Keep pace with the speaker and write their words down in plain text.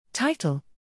Title: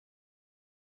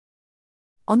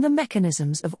 On the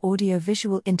Mechanisms of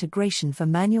Audiovisual Integration for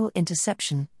Manual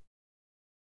Interception.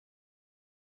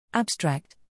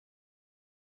 Abstract: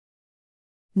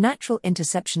 Natural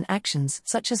interception actions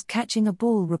such as catching a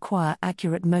ball require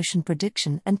accurate motion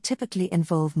prediction and typically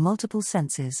involve multiple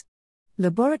senses.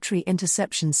 Laboratory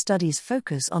interception studies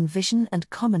focus on vision and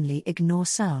commonly ignore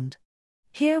sound.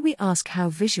 Here we ask how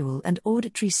visual and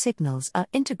auditory signals are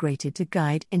integrated to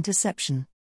guide interception.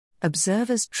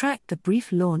 Observers tracked the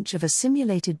brief launch of a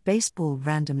simulated baseball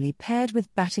randomly paired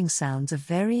with batting sounds of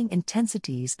varying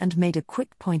intensities and made a quick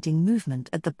pointing movement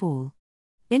at the ball.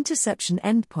 Interception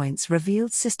endpoints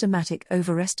revealed systematic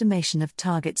overestimation of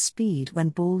target speed when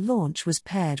ball launch was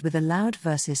paired with a loud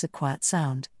versus a quiet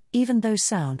sound, even though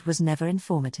sound was never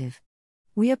informative.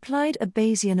 We applied a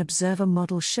Bayesian observer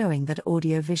model showing that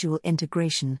audiovisual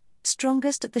integration,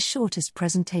 strongest at the shortest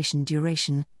presentation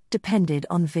duration, depended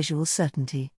on visual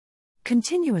certainty.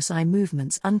 Continuous eye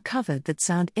movements uncovered that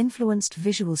sound influenced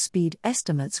visual speed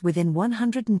estimates within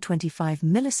 125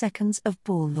 milliseconds of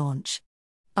ball launch.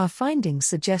 Our findings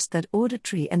suggest that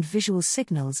auditory and visual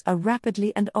signals are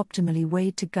rapidly and optimally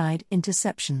weighed to guide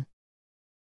interception.